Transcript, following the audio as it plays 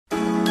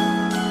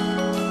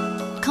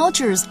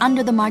cultures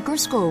under the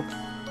microscope,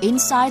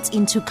 insights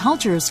into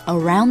cultures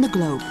around the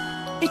globe.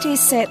 It is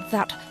said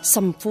that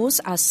some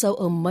foods are so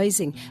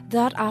amazing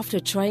that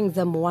after trying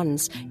them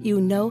once, you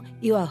know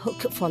you are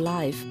hooked for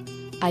life.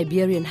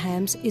 Iberian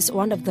ham is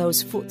one of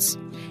those foods.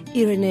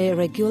 Irene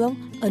Regulon,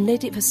 a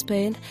native of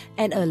Spain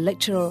and a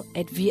lecturer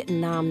at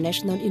Vietnam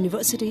National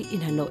University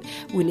in Hanoi,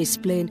 will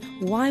explain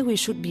why we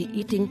should be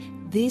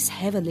eating this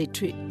heavenly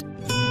treat.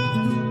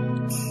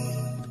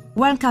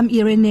 Welcome,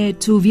 Irene,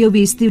 to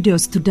VOV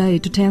Studios today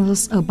to tell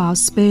us about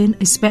Spain,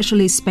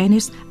 especially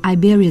Spanish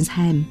Iberian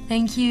ham.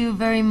 Thank you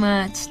very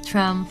much,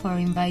 Trump, for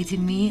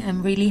inviting me.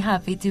 I'm really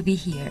happy to be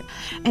here.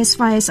 As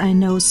far as I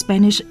know,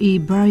 Spanish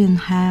Iberian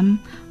ham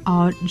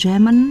or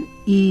German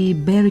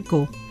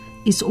Iberico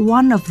is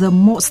one of the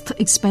most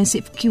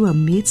expensive cured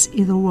meats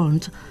in the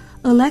world.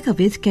 A leg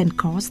of it can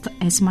cost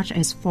as much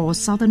as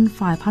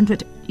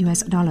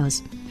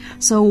 $4,500.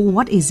 So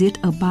what is it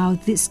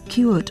about this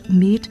cured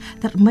meat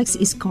that makes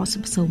it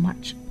cost so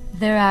much?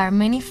 There are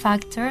many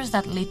factors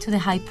that lead to the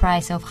high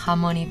price of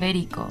jamón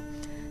ibérico.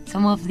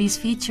 Some of these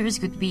features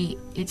could be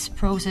its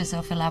process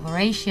of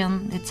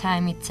elaboration, the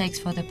time it takes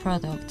for the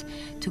product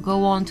to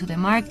go on to the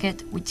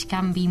market, which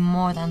can be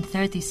more than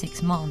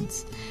 36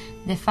 months,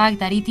 the fact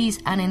that it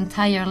is an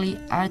entirely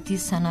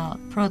artisanal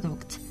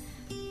product,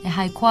 the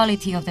high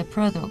quality of the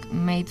product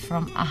made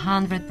from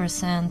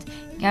 100%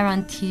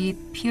 guaranteed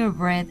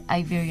purebred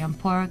Iberian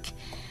pork,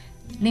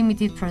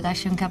 limited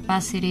production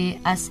capacity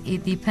as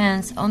it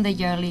depends on the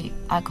yearly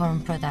acorn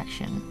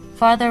production.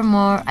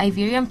 Furthermore,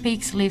 Iberian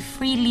pigs live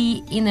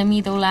freely in the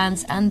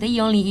meadowlands and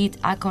they only eat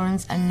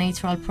acorns and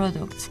natural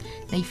products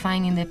they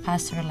find in the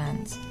pasture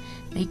lands.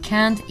 They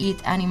can't eat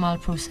animal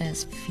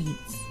processed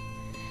feeds.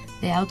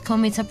 The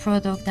outcome is a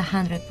product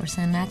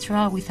 100%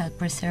 natural without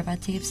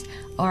preservatives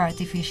or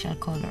artificial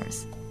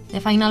colors. The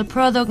final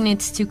product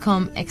needs to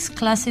come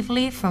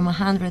exclusively from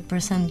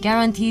 100%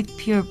 guaranteed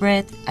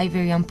purebred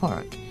Iberian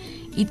pork.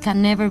 It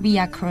can never be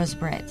a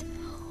crossbred.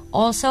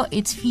 Also,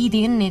 its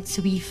feeding needs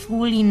to be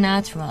fully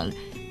natural,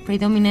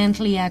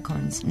 predominantly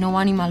acorns. No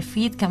animal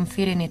feed can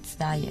fit in its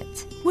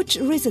diet. Which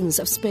regions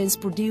of Spain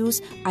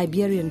produce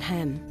Iberian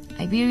ham?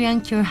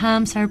 Iberian cured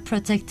hams are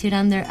protected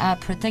under a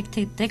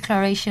Protected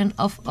Declaration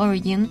of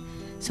Origin,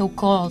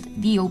 so-called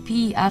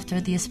DOP after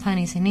the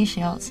Spanish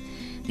initials.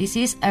 This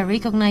is a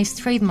recognized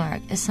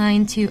trademark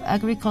assigned to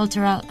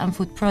agricultural and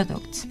food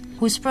products,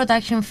 whose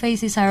production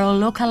phases are all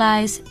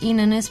localized in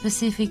a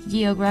specific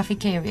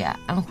geographic area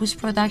and whose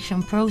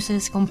production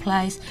process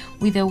complies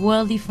with the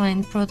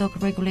well-defined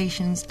product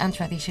regulations and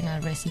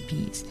traditional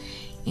recipes.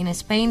 In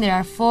Spain, there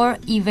are 4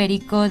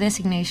 Iberico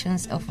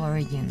designations of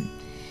origin.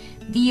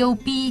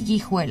 DOP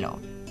Guijuelo.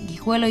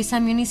 Guijuelo is a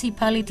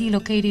municipality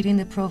located in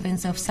the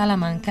province of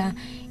Salamanca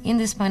in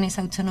the Spanish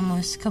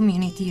autonomous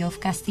community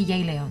of Castilla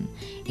y León,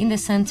 in the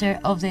center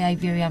of the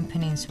Iberian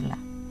Peninsula.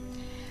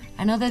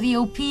 Another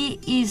DOP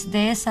is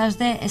Dehesas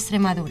de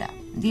Extremadura.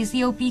 This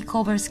DOP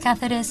covers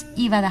Cáceres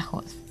y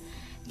Badajoz,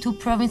 2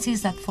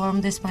 provinces that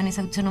form the Spanish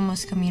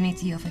autonomous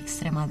community of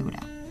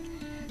Extremadura.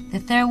 The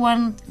third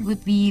one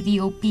would be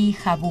DOP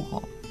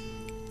Jabugo.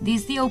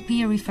 This DOP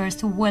refers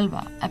to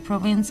Huelva, a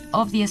province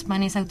of the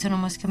Spanish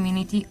autonomous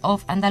community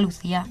of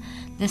Andalucía,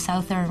 the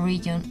southern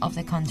region of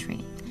the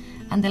country.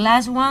 And the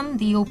last one,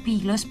 DOP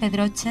Los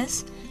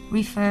Pedroches,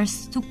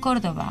 refers to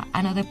Córdoba,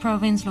 another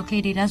province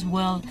located as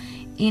well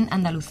in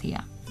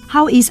Andalucía.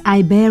 How is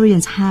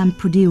Iberian ham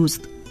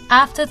produced?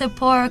 After the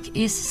pork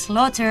is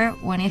slaughtered,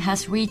 when it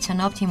has reached an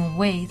optimum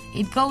weight,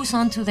 it goes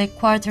on to the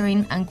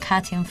quartering and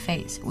cutting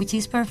phase, which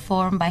is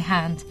performed by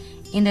hand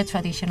in the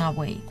traditional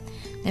way.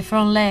 The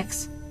front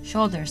legs,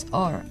 shoulders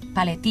or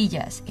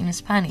paletillas in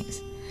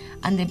Spanish,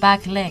 and the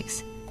back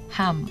legs,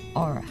 ham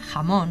or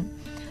jamón,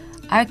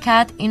 are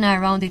cut in a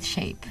rounded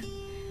shape.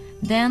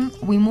 Then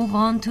we move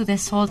on to the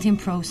salting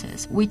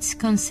process, which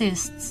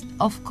consists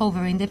of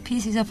covering the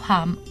pieces of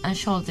ham and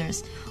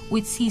shoulders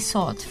with sea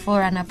salt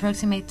for an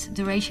approximate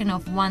duration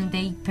of 1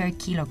 day per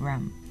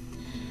kilogram.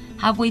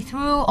 Halfway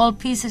through, all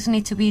pieces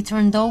need to be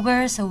turned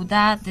over so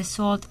that the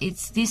salt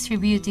is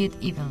distributed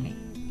evenly.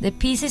 The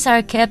pieces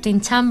are kept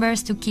in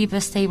chambers to keep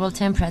a stable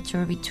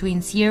temperature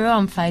between 0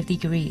 and 5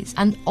 degrees,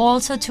 and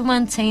also to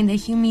maintain the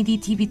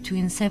humidity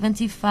between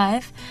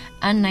 75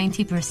 and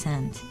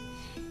 90%.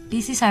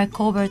 Pieces are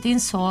covered in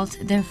salt,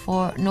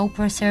 therefore no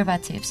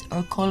preservatives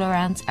or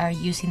colorants are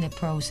used in the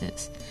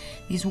process.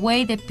 This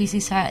way the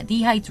pieces are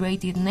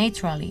dehydrated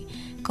naturally,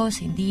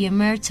 causing the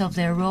emergence of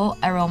the raw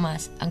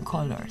aromas and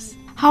colors.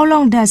 How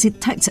long does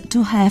it take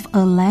to have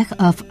a leg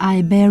of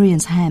Iberian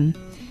ham?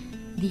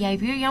 The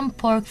Iberian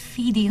pork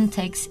feeding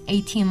takes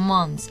 18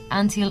 months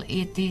until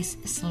it is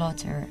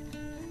slaughtered.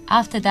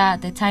 After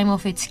that, the time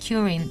of its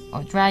curing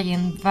or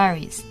drying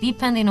varies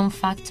depending on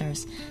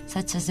factors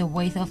such as the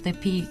weight of the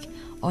pig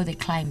or the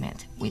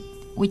climate,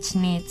 which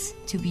needs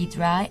to be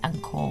dry and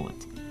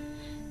cold.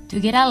 To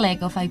get a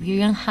leg of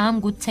Iberian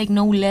ham would take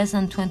no less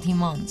than 20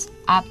 months,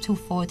 up to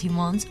 40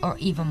 months or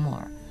even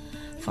more.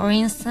 For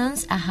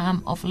instance, a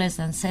ham of less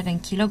than 7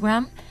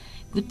 kilograms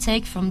would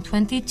take from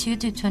 22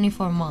 to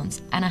 24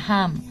 months, and a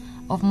ham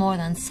of more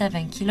than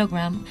 7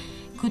 kilograms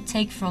could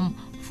take from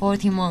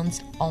 40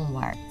 months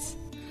onwards.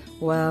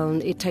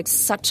 Well, it takes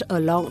such a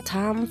long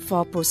time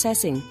for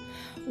processing.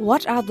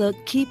 What are the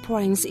key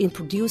points in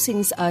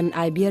producing an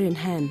Iberian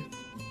ham?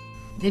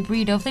 The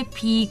breed of the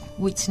pig,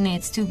 which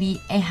needs to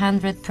be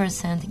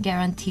 100%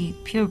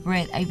 guaranteed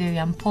purebred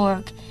Iberian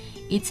pork,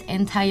 it's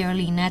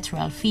entirely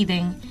natural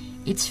feeding,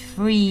 it's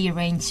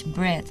free-range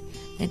bred,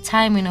 the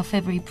timing of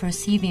every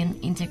proceeding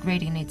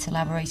integrating its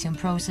elaboration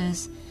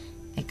process,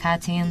 the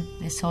cutting,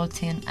 the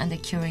salting, and the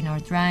curing or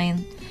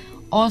drying,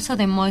 also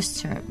the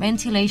moisture,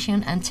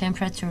 ventilation, and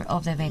temperature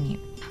of the venue.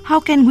 How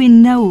can we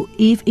know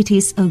if it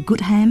is a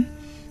good ham?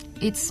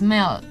 Its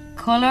smell,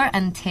 color,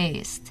 and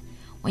taste.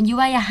 When you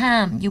buy a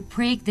ham, you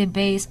prick the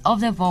base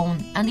of the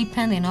bone, and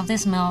depending on the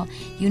smell,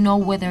 you know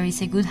whether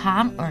it's a good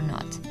ham or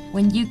not.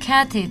 When you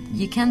cut it,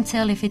 you can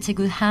tell if it's a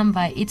good ham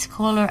by its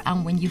color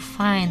and when you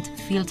find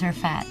filter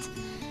fat.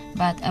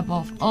 But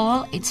above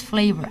all, its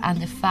flavor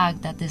and the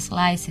fact that the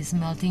slices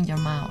melt in your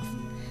mouth.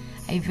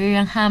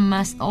 Iberian ham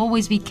must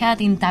always be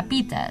cut in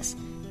tapitas,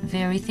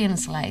 very thin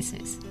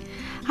slices.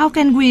 How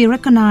can we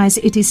recognize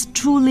it is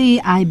truly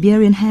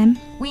Iberian ham?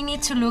 We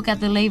need to look at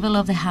the label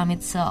of the ham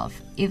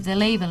itself. If the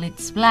label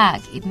is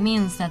black, it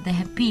means that the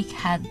pig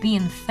had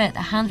been fed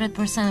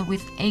 100%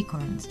 with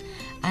acorns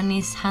and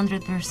is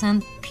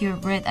 100%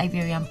 purebred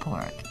Iberian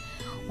pork.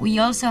 We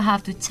also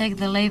have to check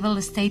the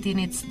label stating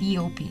its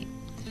DOP.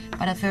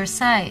 But at first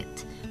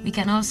sight, we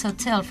can also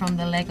tell from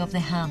the leg of the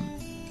ham.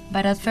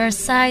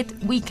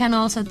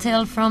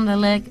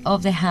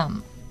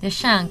 The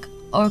shank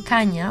or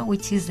caña,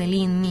 which is the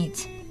lean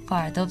meat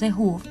part of the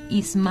hoof,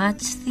 is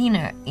much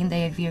thinner in the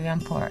Iberian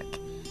pork.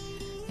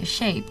 The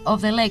shape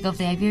of the leg of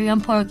the Iberian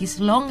pork is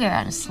longer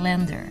and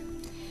slender.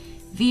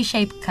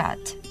 V-shaped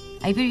cut.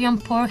 Iberian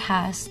pork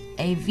has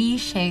a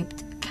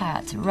V-shaped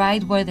cut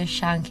right where the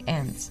shank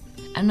ends.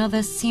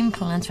 Another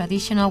simple and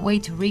traditional way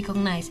to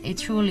recognize a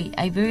truly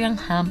Iberian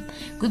ham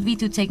could be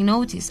to take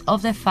notice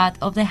of the fat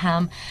of the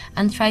ham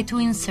and try to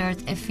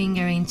insert a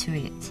finger into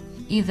it.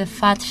 If the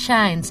fat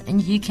shines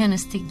and you can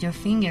stick your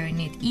finger in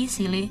it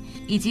easily,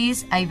 it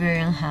is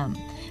Iberian ham.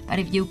 But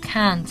if you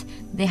can't,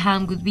 the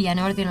ham could be an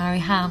ordinary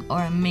ham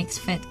or a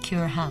mixed-fed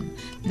cured ham,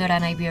 not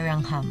an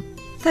Iberian ham.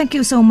 Thank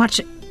you so much,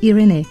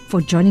 Irene,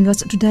 for joining us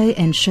today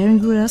and sharing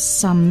with us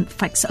some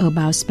facts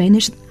about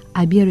Spanish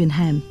Iberian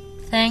ham.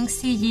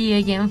 Thanks to you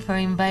again for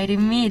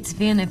inviting me. It's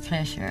been a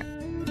pleasure.